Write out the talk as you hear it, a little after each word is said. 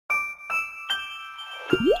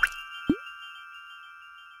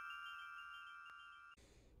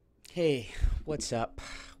Hey, what's up?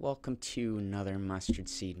 Welcome to another Mustard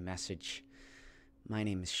Seed message. My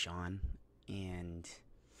name is Sean, and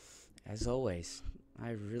as always,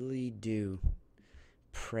 I really do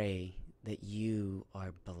pray that you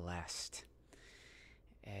are blessed.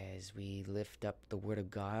 As we lift up the Word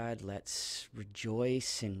of God, let's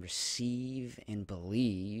rejoice and receive and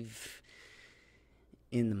believe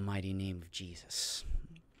in the mighty name of Jesus.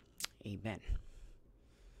 Amen.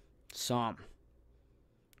 Psalm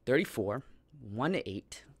 34, 1 to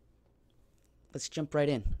 8. Let's jump right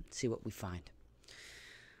in and see what we find.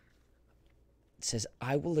 It says,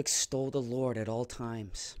 I will extol the Lord at all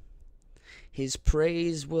times. His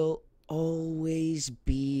praise will always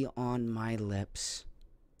be on my lips.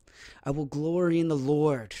 I will glory in the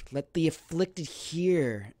Lord. Let the afflicted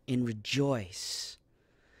hear and rejoice.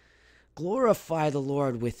 Glorify the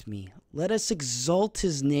Lord with me. Let us exalt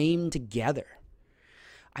his name together.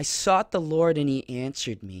 I sought the Lord and he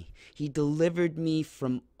answered me. He delivered me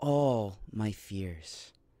from all my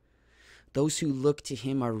fears. Those who look to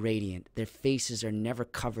him are radiant. Their faces are never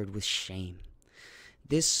covered with shame.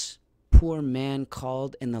 This poor man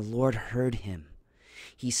called and the Lord heard him.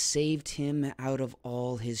 He saved him out of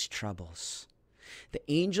all his troubles.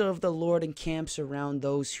 The angel of the Lord encamps around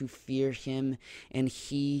those who fear him, and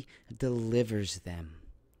he delivers them.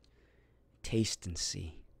 Taste and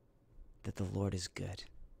see that the Lord is good.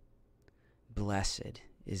 Blessed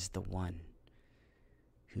is the one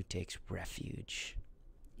who takes refuge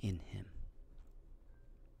in him.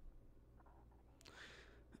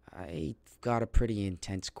 I've got a pretty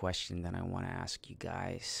intense question that I want to ask you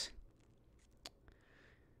guys.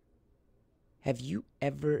 Have you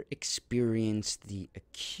ever experienced the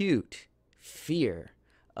acute fear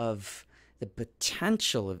of the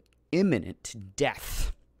potential of imminent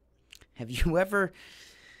death? Have you ever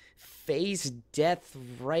faced death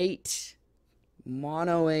right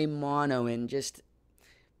mano a mano and just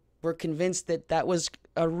were convinced that that was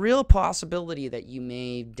a real possibility that you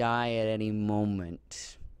may die at any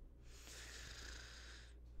moment?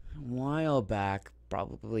 A while back,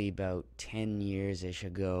 probably about 10 years-ish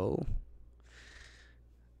ago,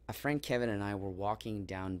 a friend Kevin and I were walking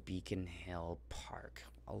down Beacon Hill Park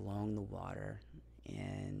along the water,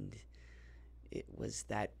 and it was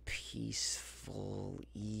that peaceful,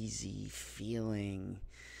 easy feeling.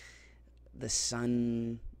 The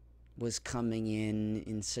sun was coming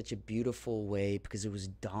in such a beautiful way because it was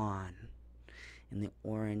dawn, and the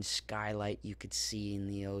orange skylight you could see in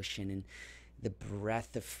the ocean, and the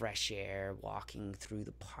breath of fresh air walking through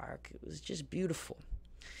the park. It was just beautiful.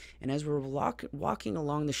 And as we're walking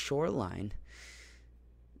along the shoreline,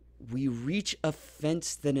 we reach a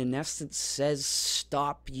fence that in essence says,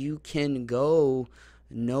 stop, you can go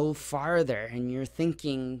no farther. And you're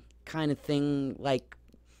thinking kind of thing like,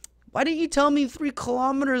 why didn't you tell me 3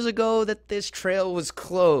 kilometers ago that this trail was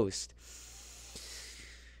closed?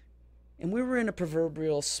 And we were in a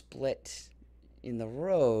proverbial split in the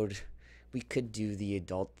road. We could do the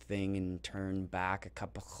adult thing and turn back a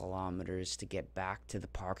couple kilometers to get back to the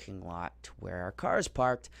parking lot to where our car's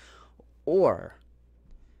parked, or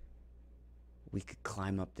we could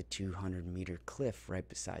climb up the 200-meter cliff right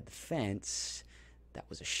beside the fence. That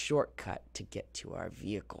was a shortcut to get to our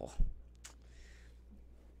vehicle.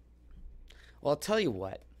 Well, I'll tell you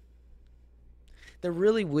what. There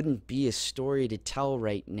really wouldn't be a story to tell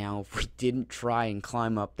right now if we didn't try and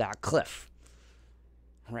climb up that cliff.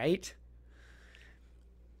 Right?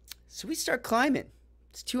 So we start climbing.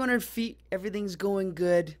 It's 200 feet. Everything's going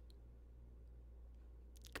good.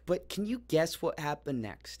 But can you guess what happened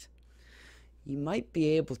next? You might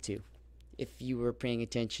be able to. If you were paying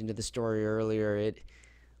attention to the story earlier, it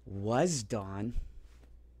was dawn.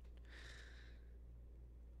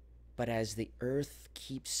 But as the earth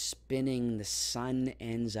keeps spinning, the sun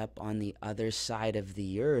ends up on the other side of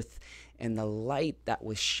the earth, and the light that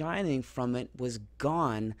was shining from it was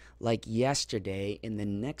gone like yesterday. And the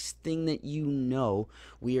next thing that you know,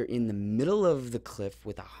 we are in the middle of the cliff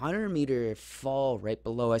with a 100-meter fall right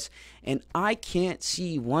below us, and I can't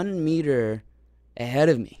see 1 meter ahead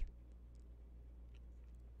of me.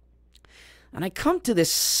 And I come to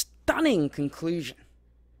this stunning conclusion.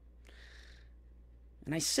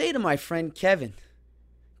 And I say to my friend Kevin,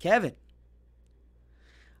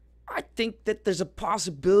 I think that there's a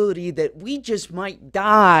possibility that we just might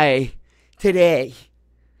die today.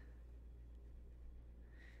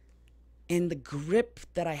 And the grip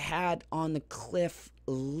that I had on the cliff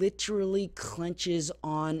literally clenches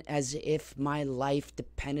on as if my life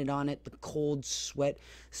depended on it. The cold sweat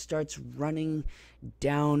starts running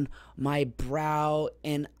down my brow,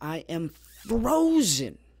 and I am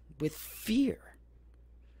frozen with fear.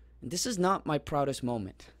 And this is not my proudest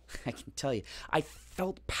moment, I can tell you. I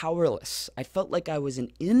felt powerless. I felt like I was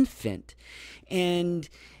an infant, and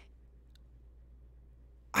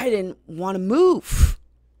I didn't want to move.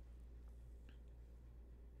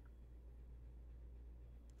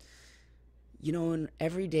 You know, in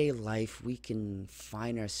everyday life, we can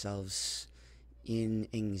find ourselves in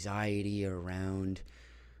anxiety around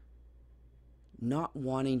not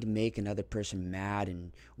wanting to make another person mad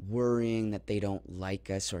and worrying that they don't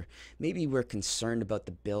like us, or maybe we're concerned about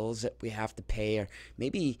the bills that we have to pay, or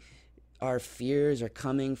maybe our fears are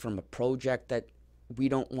coming from a project that we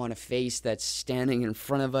don't want to face that's standing in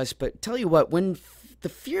front of us. But tell you what, when the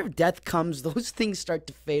fear of death comes, those things start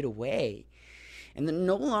to fade away. And then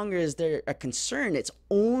no longer is there a concern. It's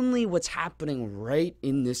only what's happening right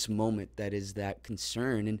in this moment that is that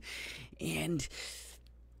concern. And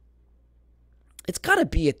it's got to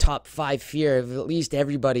be a top 5 fear of at least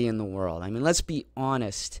everybody in the world. I mean, let's be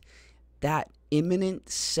honest. That imminent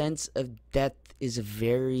sense of death is a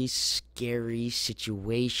very scary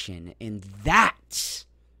situation. And that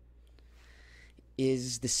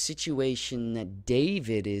is the situation that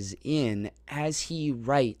David is in as he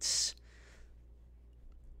writes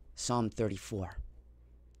Psalm 34.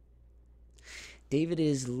 David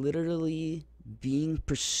is literally being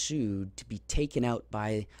pursued to be taken out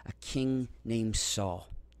by a king named Saul.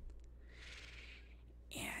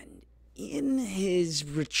 And in his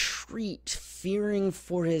retreat, fearing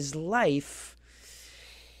for his life,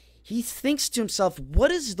 he thinks to himself,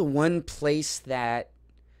 what is the one place that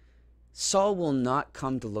Saul will not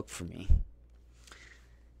come to look for me?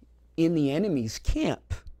 In the enemy's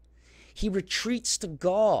camp. He retreats to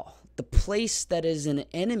Gaul, the place that is an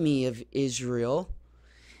enemy of Israel,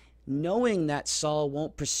 knowing that Saul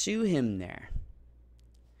won't pursue him there.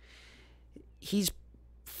 He's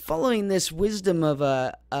following this wisdom of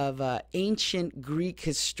a ancient Greek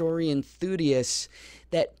historian Thudius,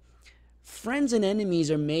 that friends and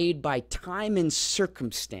enemies are made by time and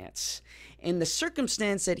circumstance. And the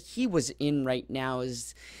circumstance that he was in right now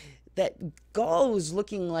is that Gaul was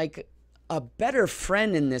looking like a better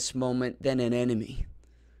friend in this moment than an enemy.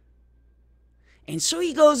 And so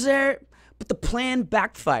he goes there, but the plan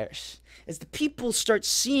backfires. As the people start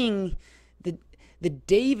seeing the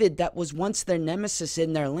David that was once their nemesis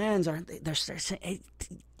in their lands, they're saying, hey,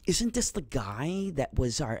 isn't this the guy that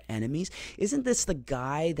was our enemies? Isn't this the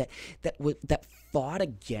guy that fought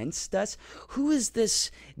against us? Who is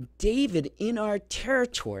this David in our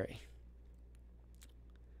territory?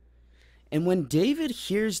 And when David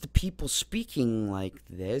hears the people speaking like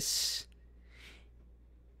this,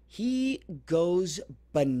 he goes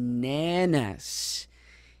bananas.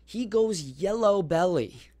 He goes yellow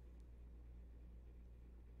belly.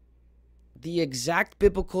 The exact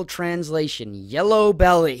biblical translation, yellow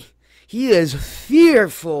belly. He is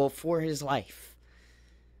fearful for his life.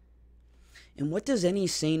 And what does any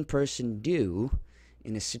sane person do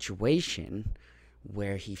in a situation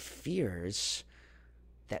where he fears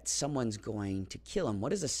that someone's going to kill him?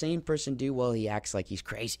 What does a sane person do? Well, he acts like he's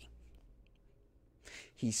crazy.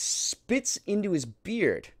 He spits into his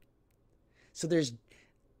beard. So there's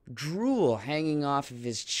drool hanging off of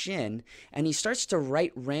his chin, and he starts to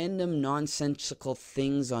write random nonsensical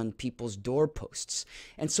things on people's doorposts.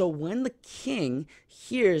 And so when the king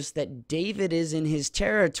hears that David is in his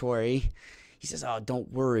territory, he says, oh,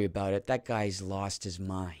 don't worry about it. That guy's lost his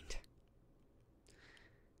mind.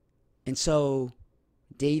 And so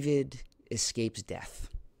David escapes death.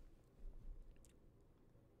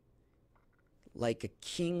 Like a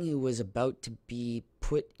king who was about to be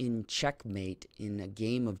put in checkmate in a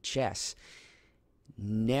game of chess,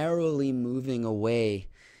 narrowly moving away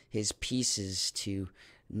his pieces to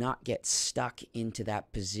not get stuck into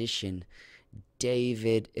that position,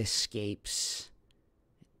 David escapes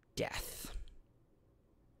death.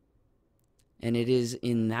 And it is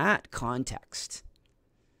in that context,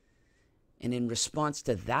 and in response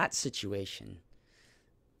to that situation,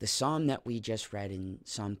 the psalm that we just read in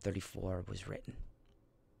Psalm 34 was written.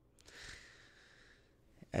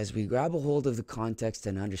 As we grab a hold of the context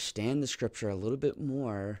and understand the scripture a little bit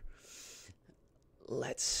more,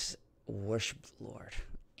 let's worship the Lord,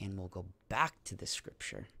 and we'll go back to the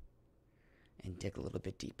scripture and dig a little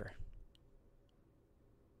bit deeper.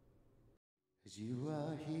 As you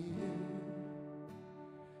are here,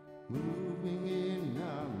 moving in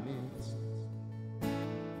our midst,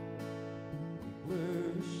 we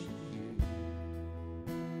worship you.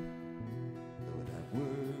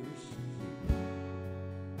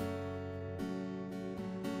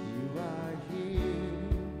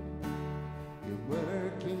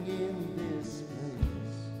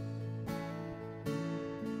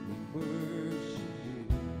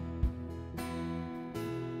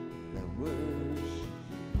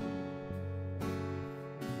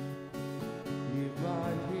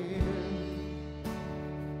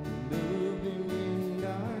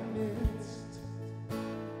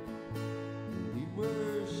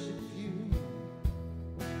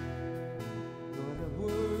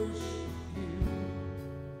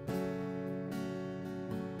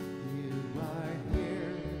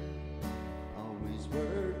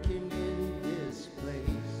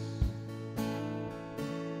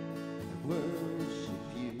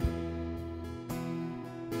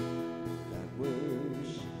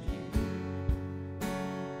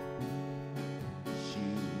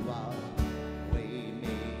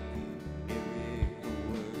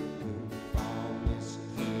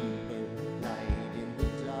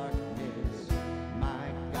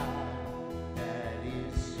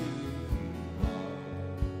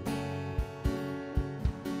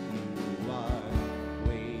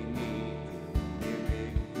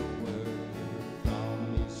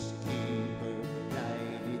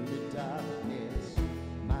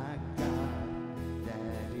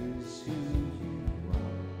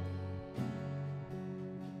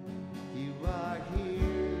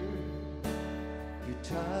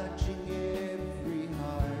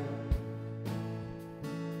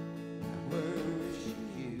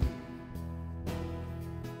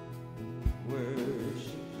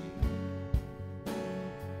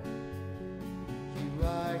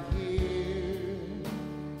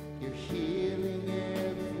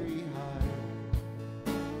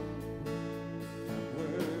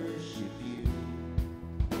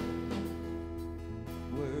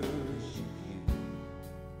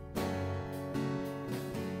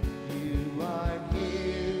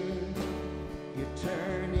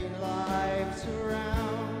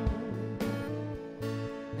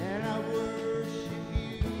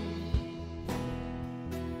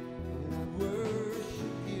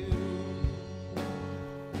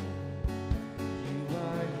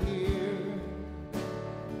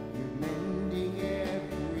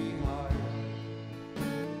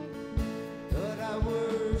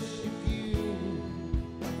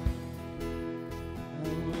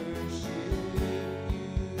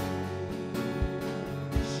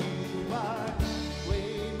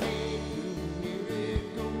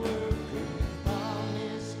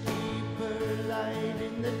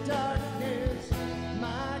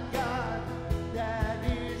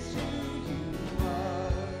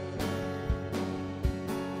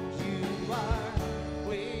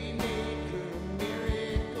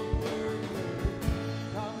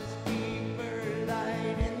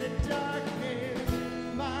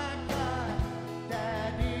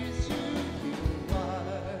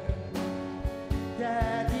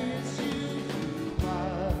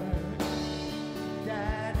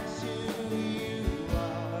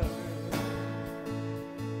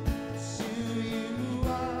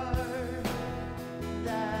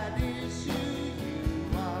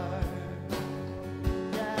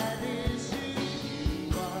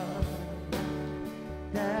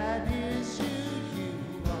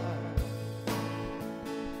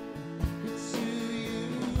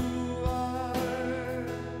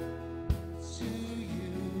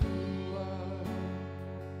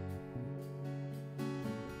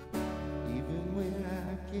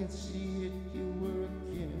 can't see it, you're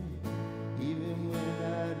working. Even when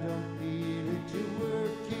I don't feel it, you're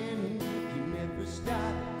working. You never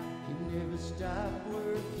stop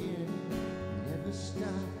working. Never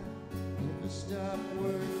stop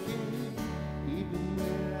working. Even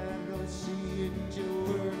when I don't see it, you're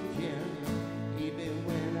working. Even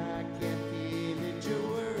when I can't feel it, you're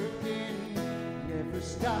working. Never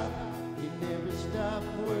stop working. Never stop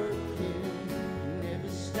working.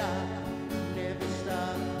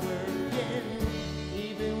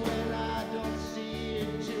 Even when I don't see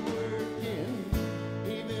it, you're working.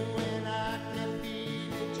 Even when I can't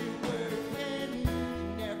feel it, you're working.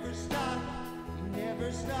 You never stop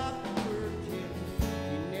working.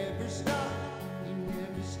 You never stop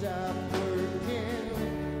working.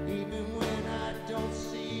 Even when I don't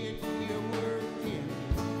see it, you're working.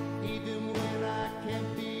 Even when I can't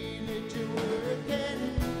feel it, you're working.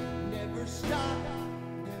 Never stop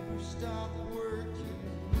working.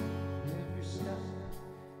 Never stop.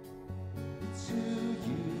 It's who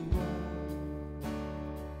you are.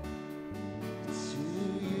 It's who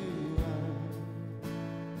you are.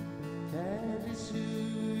 That is who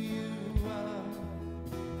you are.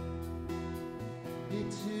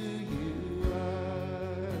 It's who you are.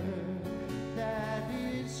 That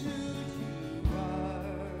is who you are.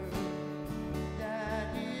 That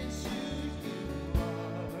is who you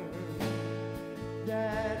are.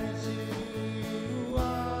 That is who you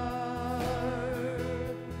are.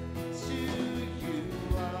 It's who you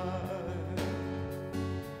are.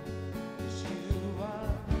 It's you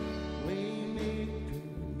are. Waymaker,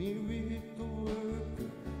 miracle worker,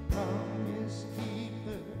 promise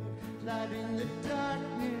keeper, light in the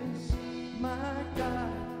darkness, my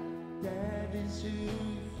God, that is who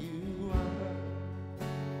you are.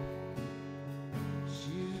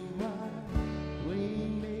 You are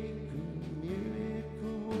waymaker,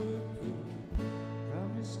 miracle worker,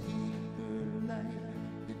 promise keeper, light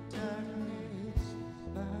in the darkness,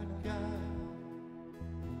 my God,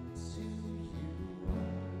 it's who you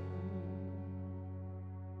are.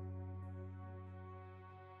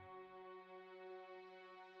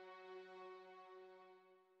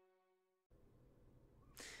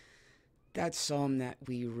 That psalm that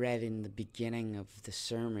we read in the beginning of the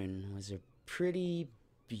sermon was a pretty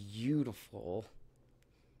beautiful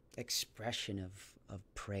expression of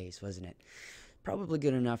praise, wasn't it? Probably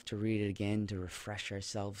good enough to read it again to refresh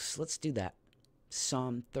ourselves. Let's do that.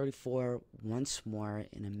 Psalm 34 once more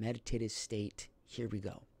in a meditative state. Here we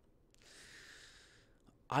go.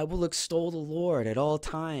 I will extol the Lord at all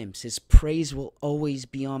times. His praise will always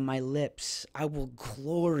be on my lips. I will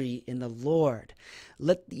glory in the Lord.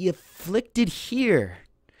 Let the afflicted hear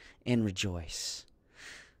and rejoice.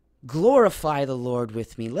 Glorify the Lord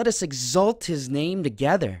with me. Let us exalt his name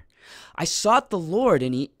together. I sought the Lord,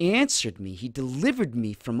 and he answered me. He delivered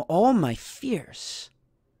me from all my fears.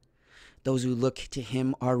 Those who look to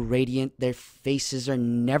him are radiant. Their faces are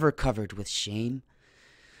never covered with shame.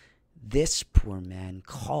 This poor man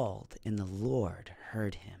called, and the Lord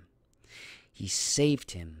heard him. He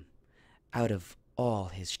saved him out of all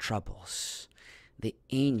his troubles. The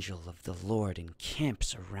angel of the Lord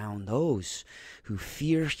encamps around those who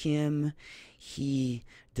fear him. He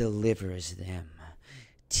delivers them.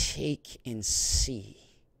 Taste and see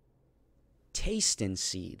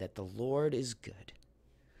that the Lord is good.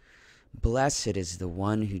 Blessed is the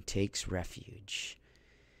one who takes refuge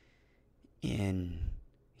in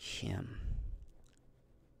him.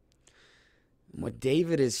 What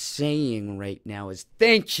David is saying right now is,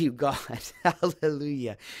 thank you, God.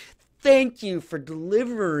 Hallelujah. Thank you for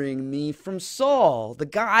delivering me from Saul, the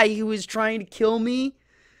guy who is trying to kill me.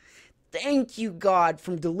 Thank you, God,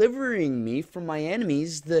 for delivering me from my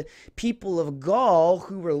enemies, the people of Gaul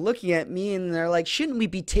who were looking at me and they're like, shouldn't we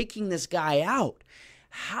be taking this guy out?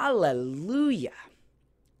 Hallelujah.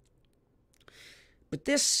 But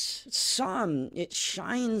this psalm, it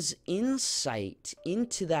shines insight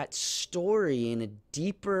into that story in a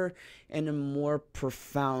deeper and a more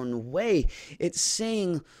profound way. It's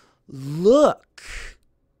saying, look,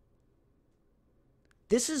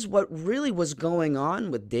 this is what really was going on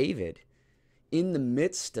with David in the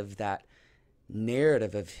midst of that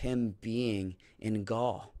narrative of him being in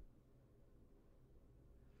Gaul.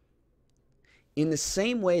 In the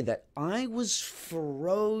same way that I was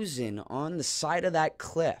frozen on the side of that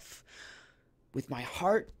cliff with my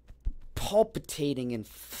heart palpitating and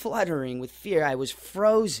fluttering with fear, I was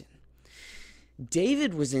frozen.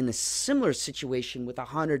 David was in a similar situation with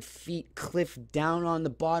 100 feet cliff down on the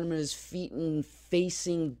bottom of his feet and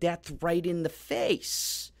facing death right in the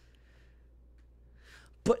face.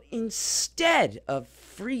 But instead of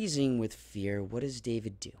freezing with fear, what does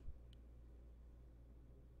David do?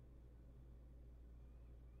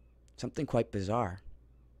 Something quite bizarre.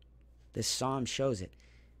 This psalm shows it.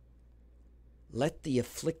 Let the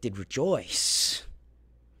afflicted rejoice.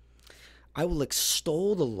 I will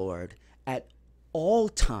extol the Lord at all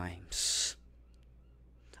times.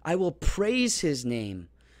 I will praise his name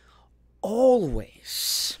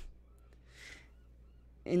always.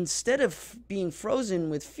 Instead of being frozen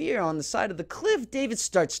with fear on the side of the cliff, David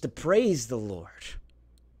starts to praise the Lord.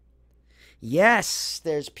 Yes,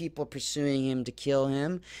 there's people pursuing him to kill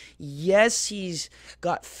him. Yes, he's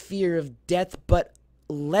got fear of death, but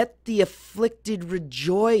let the afflicted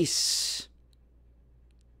rejoice.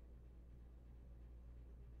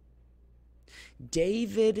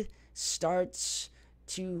 David starts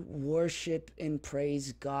to worship and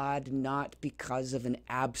praise God not because of an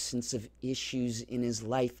absence of issues in his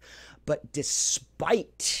life, but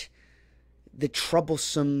despite the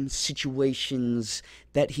troublesome situations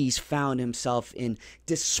that he's found himself in,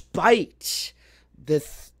 despite the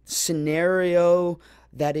scenario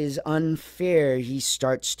that is unfair, he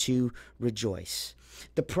starts to rejoice.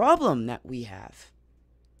 The problem that we have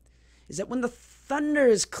is that when the thunder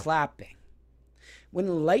is clapping,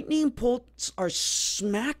 when lightning bolts are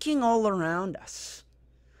smacking all around us,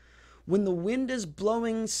 when the wind is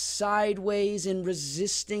blowing sideways and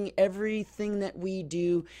resisting everything that we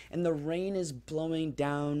do, and the rain is blowing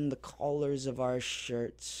down the collars of our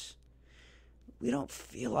shirts, we don't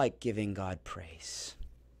feel like giving God praise.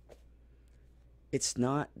 It's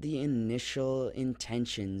not the initial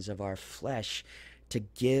intentions of our flesh to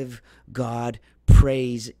give God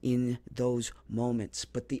praise in those moments.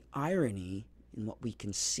 But the irony in what we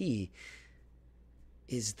can see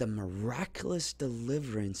is the miraculous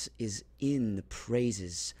deliverance is in the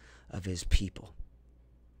praises of his people.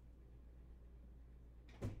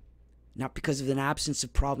 Not because of an absence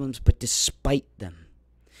of problems, but despite them.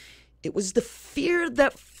 It was the fear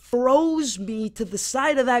that froze me to the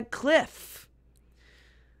side of that cliff.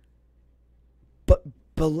 But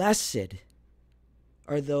blessed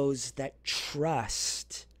are those that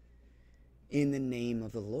trust in the name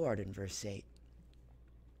of the Lord, in verse 8.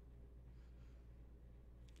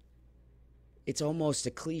 It's almost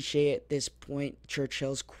a cliche at this point,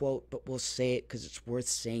 Churchill's quote, but we'll say it because it's worth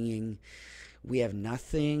saying. We have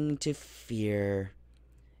nothing to fear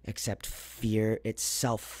except fear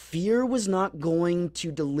itself. Fear was not going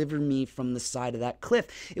to deliver me from the side of that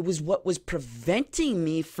cliff. It was what was preventing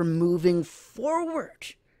me from moving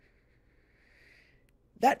forward.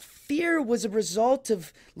 That fear was a result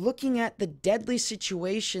of looking at the deadly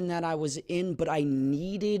situation that I was in, but I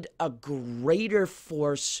needed a greater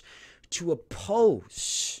force to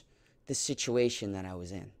oppose the situation that I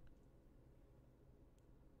was in.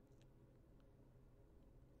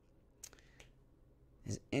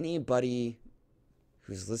 Has anybody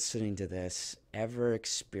who's listening to this ever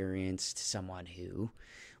experienced someone who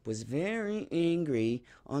was very angry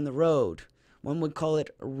on the road? One would call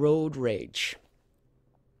it road rage.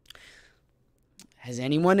 Has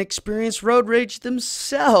anyone experienced road rage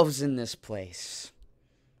themselves in this place?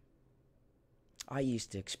 I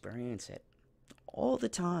used to experience it all the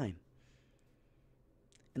time.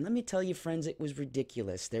 And let me tell you, friends, it was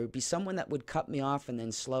ridiculous. There would be someone that would cut me off and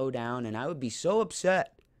then slow down, and I would be so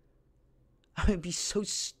upset. I would be so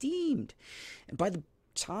steamed. And by the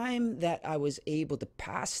time that I was able to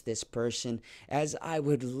pass this person, as I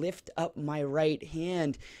would lift up my right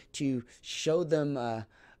hand to show them a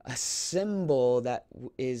symbol that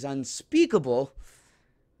is unspeakable,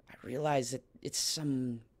 I realized that it's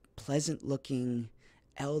some pleasant-looking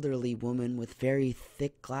elderly woman with very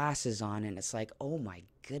thick glasses on, and it's like, oh my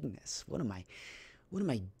goodness, what am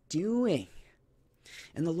I doing?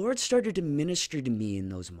 And the Lord started to minister to me in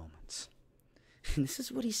those moments. And this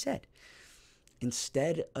is what he said.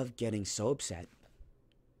 Instead of getting so upset,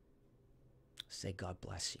 say, God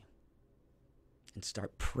bless you. And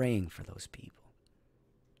start praying for those people.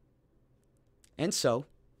 And so,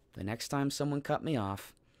 the next time someone cut me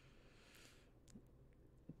off,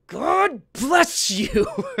 God bless you.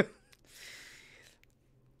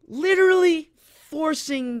 Literally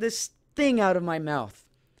forcing this thing out of my mouth.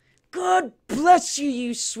 God bless you,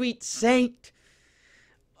 you sweet saint.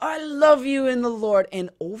 I love you in the Lord. And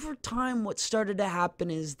over time, what started to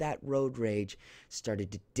happen is that road rage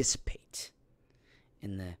started to dissipate.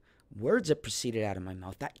 And the words that proceeded out of my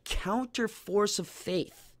mouth, that counter force of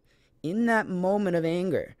faith in that moment of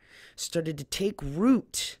anger, started to take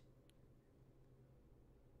root.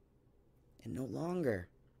 And no longer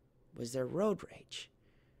was there road rage.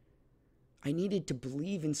 I needed to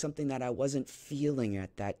believe in something that I wasn't feeling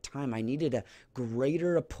at that time. I needed a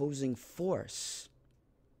greater opposing force.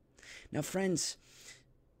 Now, friends,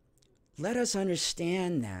 let us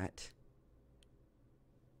understand that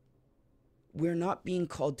we're not being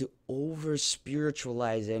called to over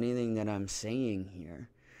spiritualize anything that I'm saying here.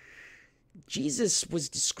 Jesus was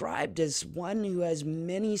described as one who has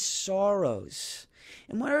many sorrows.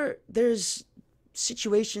 And where there's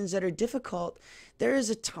situations that are difficult, there is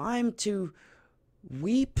a time to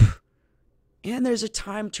weep and there's a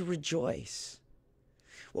time to rejoice.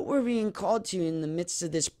 What we're being called to in the midst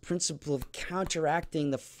of this principle of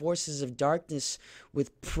counteracting the forces of darkness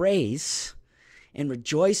with praise and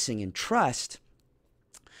rejoicing and trust,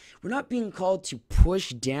 we're not being called to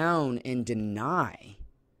push down and deny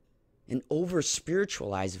and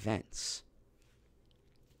over-spiritualize events.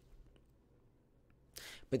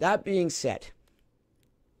 But that being said,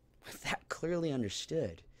 with that clearly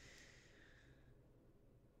understood,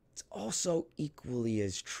 it's also equally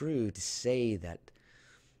as true to say that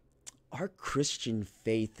our Christian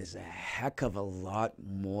faith is a heck of a lot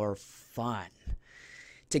more fun.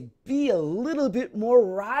 To be a little bit more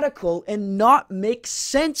radical and not make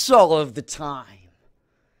sense all of the time.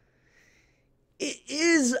 It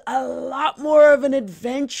is a lot more of an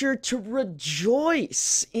adventure to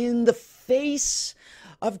rejoice in the face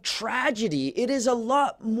of tragedy. It is a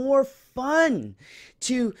lot more fun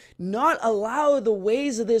to not allow the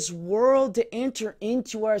ways of this world to enter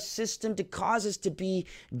into our system to cause us to be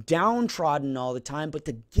downtrodden all the time, but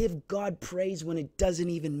to give God praise when it doesn't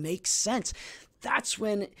even make sense. That's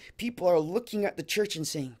when people are looking at the church and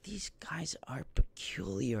saying, these guys are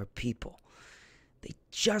peculiar people. They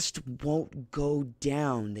just won't go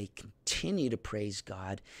down. They continue to praise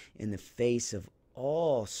God in the face of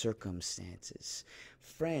all circumstances.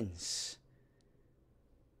 Friends,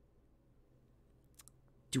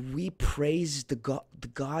 do we praise the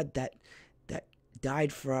God that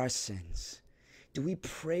died for our sins? Do we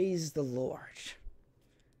praise the Lord?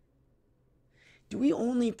 Do we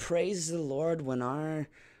only praise the Lord when our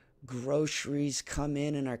groceries come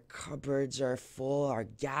in and our cupboards are full, our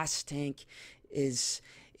gas tank is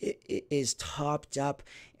topped up,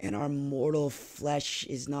 and our mortal flesh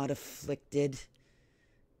is not afflicted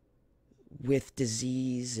with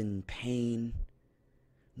disease and pain?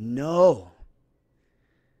 No.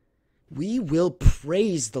 We will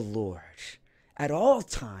praise the Lord at all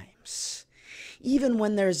times, even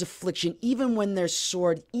when there's affliction, even when there's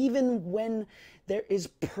sword, even when there is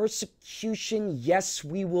persecution. Yes,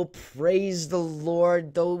 we will praise the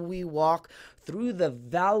Lord. Though we walk through the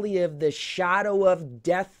valley of the shadow of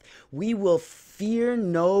death, we will fear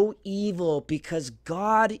no evil because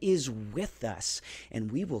God is with us,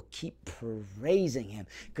 and we will keep praising him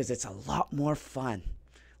because it's a lot more fun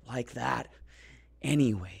like that.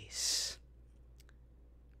 Anyways,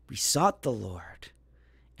 we sought the Lord,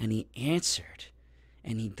 and he answered,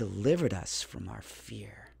 and he delivered us from our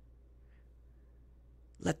fear.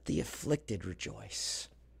 Let the afflicted rejoice.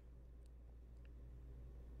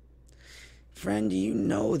 Friend, do you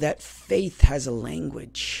know that faith has a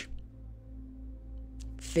language?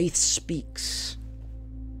 Faith speaks.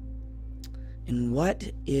 And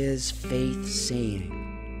what is faith saying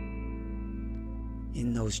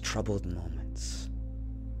in those troubled moments?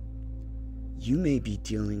 You may be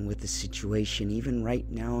dealing with a situation even right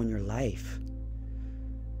now in your life,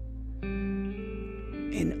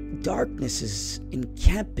 and darkness is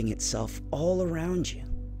encamping itself all around you.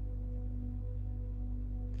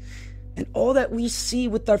 And all that we see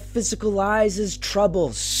with our physical eyes is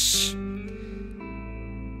troubles.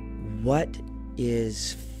 What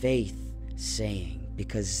is faith saying?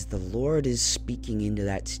 Because the Lord is speaking into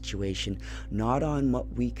that situation, not on what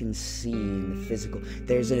we can see in the physical.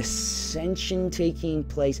 There's an ascension taking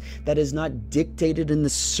place that is not dictated in the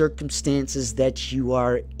circumstances that you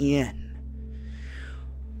are in.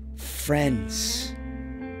 Friends,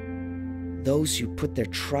 those who put their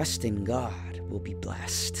trust in God will be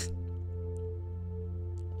blessed.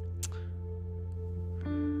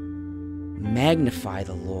 Magnify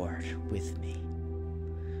the Lord with me.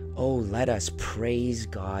 Oh, let us praise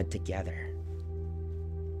God together.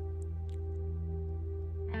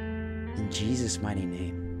 In Jesus' mighty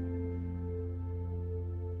name.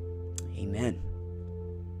 Amen.